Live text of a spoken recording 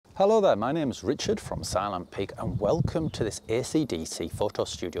Hello there, my name is Richard from Silent Peak and welcome to this ACDSee Photo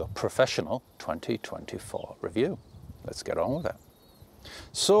Studio Professional 2024 review. Let's get on with it.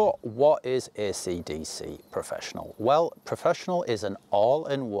 So what is ACDSee Professional? Well, Professional is an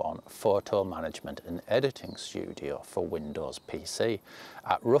all-in-one photo management and editing studio for Windows PC.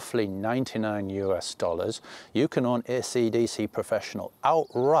 At roughly $99 US, you can own ACDSee Professional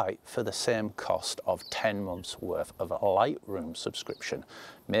outright for the same cost of 10 months worth of a Lightroom subscription,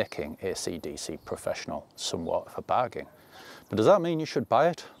 making ACDSee Professional somewhat of a bargain. But does that mean you should buy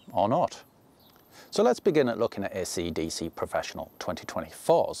it or not? So let's begin at looking at ACDSee Professional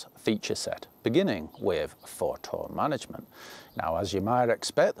 2024's feature set, beginning with photo management. Now, as you might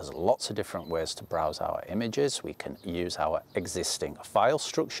expect, there's lots of different ways to browse our images. We can use our existing file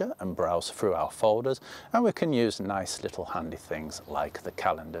structure and browse through our folders, and we can use nice little handy things like the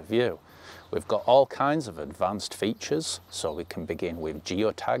calendar view. We've got all kinds of advanced features, so we can begin with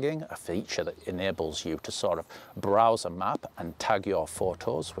geotagging, a feature that enables you to sort of browse a map and tag your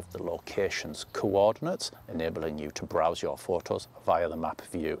photos with the location's coordinates, enabling you to browse your photos via the map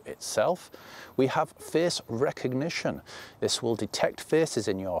view itself. We have face recognition. This will detect faces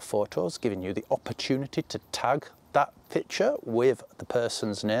in your photos, giving you the opportunity to tag that picture with the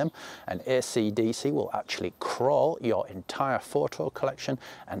person's name, and ACDSee will actually crawl your entire photo collection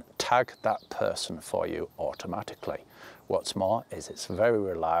and tag that person for you automatically. What's more is it's very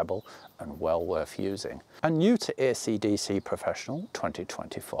reliable and well worth using. And new to ACDSee Professional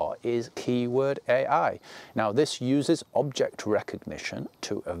 2024 is Keyword AI. Now, this uses object recognition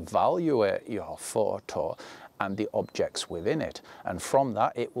to evaluate your photo and the objects within it, and from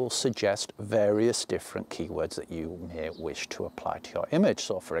that it will suggest various different keywords that you may wish to apply to your image.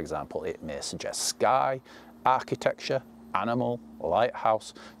 So for example, it may suggest sky, architecture, animal,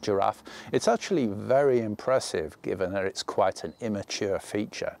 lighthouse, giraffe. It's actually very impressive given that it's quite an immature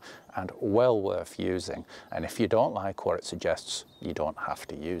feature and well worth using. And if you don't like what it suggests, you don't have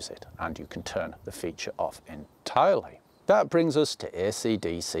to use it, and you can turn the feature off entirely. That brings us to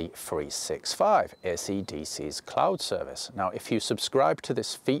ACDSee 365, ACDSee's cloud service. Now, if you subscribe to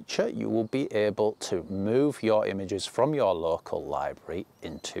this feature, you will be able to move your images from your local library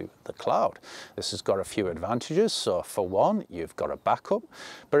into the cloud. This has got a few advantages. So for one, you've got a backup,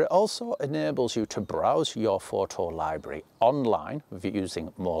 but it also enables you to browse your photo library online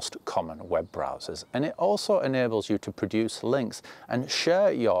using most common web browsers. And it also enables you to produce links and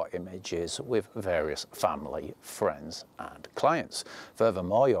share your images with various family, friends, and clients.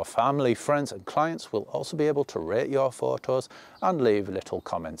 Furthermore, your family, friends, and clients will also be able to rate your photos and leave little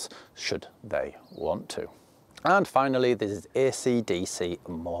comments should they want to. And finally, this is ACDSee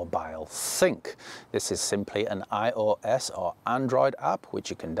Mobile Sync. This is simply an iOS or Android app which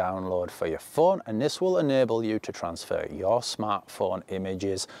you can download for your phone, and this will enable you to transfer your smartphone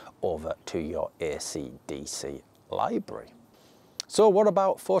images over to your ACDSee library. So what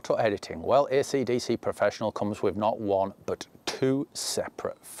about photo editing? Well, ACDSee Professional comes with not one, but two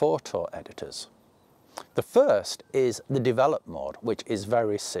separate photo editors. The first is the develop mode, which is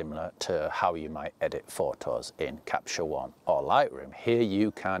very similar to how you might edit photos in Capture One or Lightroom. Here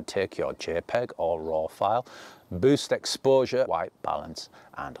you can take your JPEG or RAW file, boost exposure, white balance,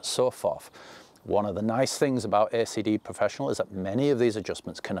 and so forth. One of the nice things about ACD Professional is that many of these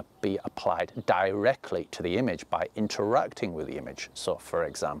adjustments can be applied directly to the image by interacting with the image. So for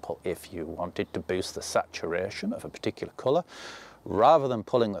example, if you wanted to boost the saturation of a particular color, rather than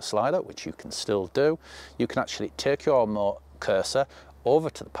pulling the slider, which you can still do, you can actually take your cursor over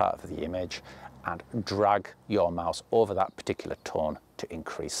to the part of the image and drag your mouse over that particular tone to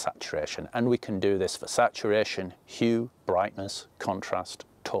increase saturation. And we can do this for saturation, hue, brightness, contrast,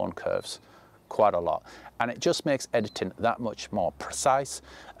 tone curves, quite a lot. And it just makes editing that much more precise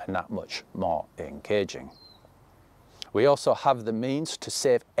and that much more engaging. We also have the means to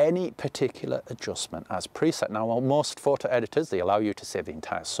save any particular adjustment as preset. Now, on most photo editors, they allow you to save the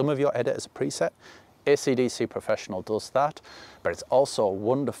entire sum of your edit as a preset. ACDSee Professional does that, but it's also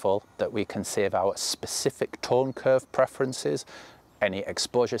wonderful that we can save our specific tone curve preferences, any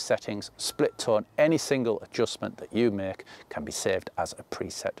exposure settings, split tone, any single adjustment that you make can be saved as a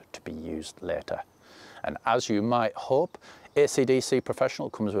preset to be used later. And as you might hope, ACDSee Professional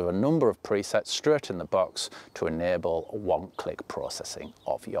comes with a number of presets straight in the box to enable one-click processing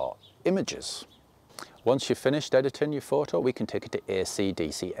of your images. Once you've finished editing your photo, we can take it to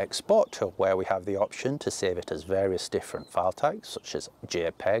ACDSee Export, to where we have the option to save it as various different file types, such as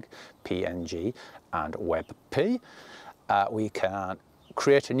JPEG, PNG, and WebP. We can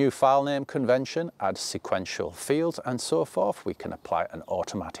create a new file name convention, add sequential fields, and so forth. We can apply an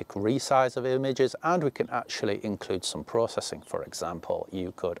automatic resize of images, and we can actually include some processing. For example,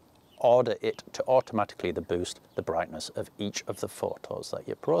 you could order it to automatically boost the brightness of each of the photos that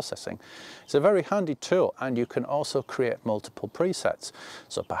you're processing. It's a very handy tool, and you can also create multiple presets.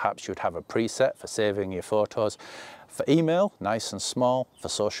 So perhaps you'd have a preset for saving your photos for email, nice and small, for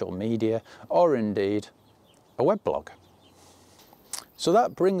social media, or indeed a web blog. So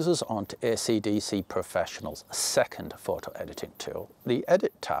that brings us on to ACDSee Professional's second photo editing tool, the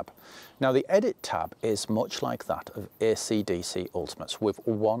Edit tab. Now the Edit tab is much like that of ACDSee Ultimates, with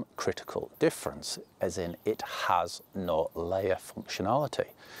one critical difference, as in it has no layer functionality.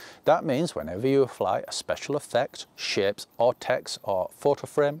 That means whenever you apply a special effect, shapes or text or photo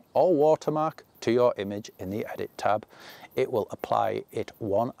frame or watermark to your image in the Edit tab, it will apply it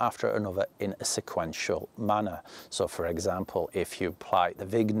one after another in a sequential manner. So for example, if you apply the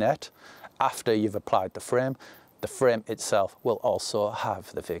vignette after you've applied the frame itself will also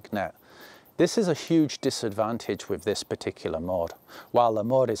have the vignette. This is a huge disadvantage with this particular mode. While the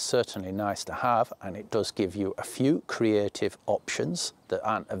mode is certainly nice to have, and it does give you a few creative options that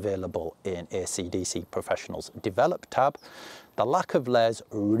aren't available in ACDSee Professional's Develop tab, the lack of layers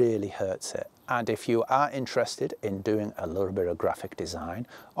really hurts it. And if you are interested in doing a little bit of graphic design,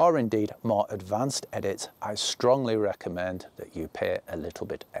 or indeed more advanced edits, I strongly recommend that you pay a little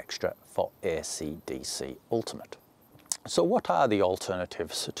bit extra for ACDSee Ultimate. So what are the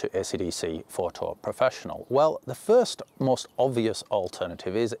alternatives to ACDSee Photo Professional? Well, the first most obvious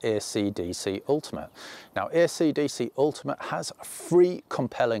alternative is ACDSee Ultimate. Now ACDSee Ultimate has 3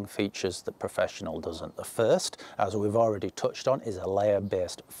 compelling features that Professional doesn't. The first, as we've already touched on, is a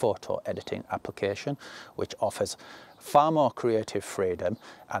layer-based photo editing application which offers far more creative freedom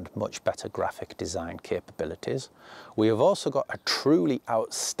and much better graphic design capabilities. We have also got a truly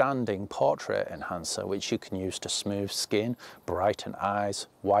outstanding portrait enhancer which you can use to smooth skin, brighten eyes,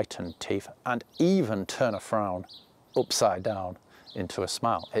 whiten teeth, and even turn a frown upside down into a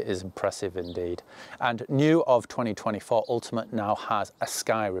smile. It is impressive indeed. And new of 2024, Ultimate now has a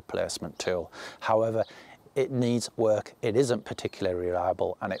sky replacement tool. However, it needs work, it isn't particularly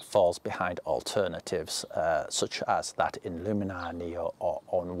reliable, and it falls behind alternatives such as that in Luminar Neo or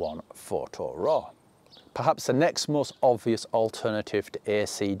On1 Photo Raw. Perhaps the next most obvious alternative to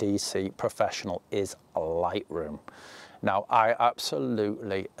ACDSee Professional is Lightroom. Now, I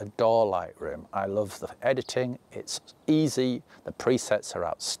absolutely adore Lightroom. I love the editing, it's easy, the presets are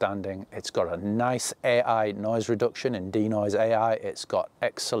outstanding, it's got a nice AI noise reduction in Denoise AI, it's got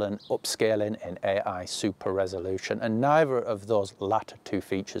excellent upscaling in AI super resolution, and neither of those latter 2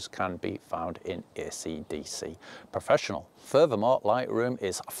 features can be found in ACDSee Professional. Furthermore, Lightroom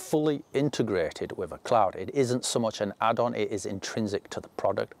is fully integrated with a cloud. It isn't so much an add-on, it is intrinsic to the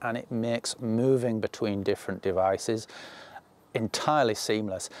product, and it makes moving between different devices entirely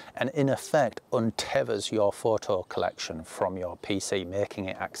seamless, and in effect untethers your photo collection from your PC, making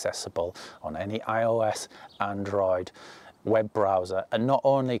it accessible on any iOS, Android, web browser. And not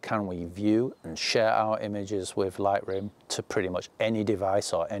only can we view and share our images with Lightroom to pretty much any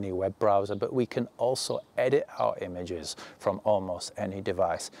device or any web browser, but we can also edit our images from almost any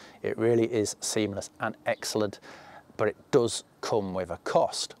device. It really is seamless and excellent, but it does come with a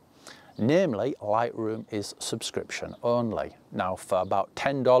cost. Namely, Lightroom is subscription only. Now, for about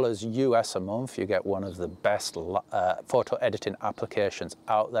 $10 US a month, you get one of the best photo editing applications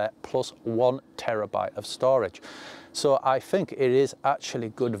out there, plus 1 terabyte of storage. So I think it is actually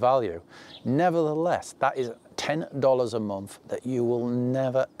good value. Nevertheless, that is $10 a month that you will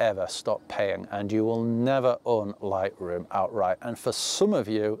never ever stop paying, and you will never own Lightroom outright. And for some of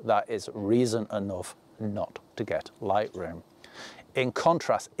you, that is reason enough not to get Lightroom. In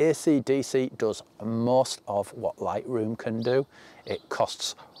contrast, ACDSee does most of what Lightroom can do. It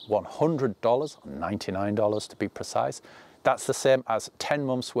costs $100, $99 to be precise. That's the same as 10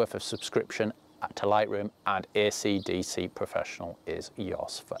 months worth of subscription to Lightroom, and ACDSee Professional is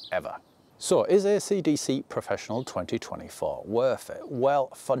yours forever. So is ACDSee Professional 2024 worth it?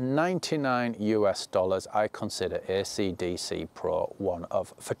 Well, for $99 US, I consider ACDSee Pro one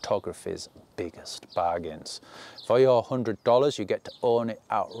of photography's biggest bargains. For your $100, you get to own it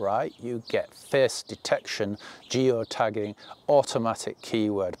outright. You get face detection, geotagging, automatic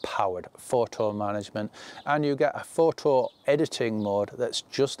keyword powered photo management, and you get a photo editing mode that's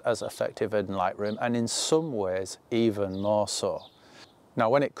just as effective in Lightroom, and in some ways even more so. Now,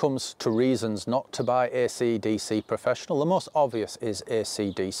 when it comes to reasons not to buy ACDSee Professional, the most obvious is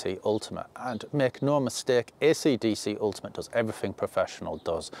ACDSee Ultimate. And make no mistake, ACDSee Ultimate does everything Professional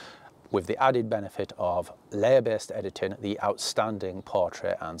does, with the added benefit of layer-based editing, the outstanding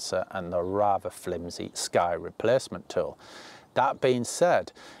portrait answer, and the rather flimsy sky replacement tool. That being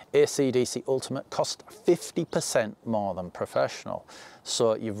said, ACDSee Ultimate cost 50% more than Professional.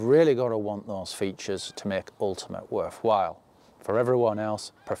 So you've really got to want those features to make Ultimate worthwhile. For everyone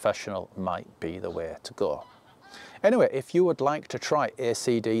else, Professional might be the way to go. Anyway, if you would like to try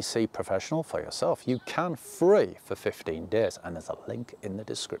ACDSee Professional for yourself, you can free for 15 days, and there's a link in the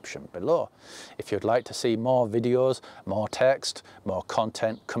description below. If you'd like to see more videos, more text, more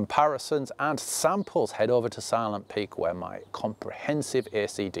content, comparisons and samples, head over to Silent Peak, where my comprehensive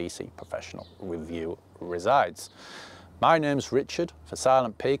ACDSee Professional review resides. My name's Richard for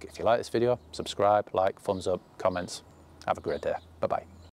Silent Peak. If you like this video, subscribe, like, thumbs up, comments. Have a great day. Bye-bye.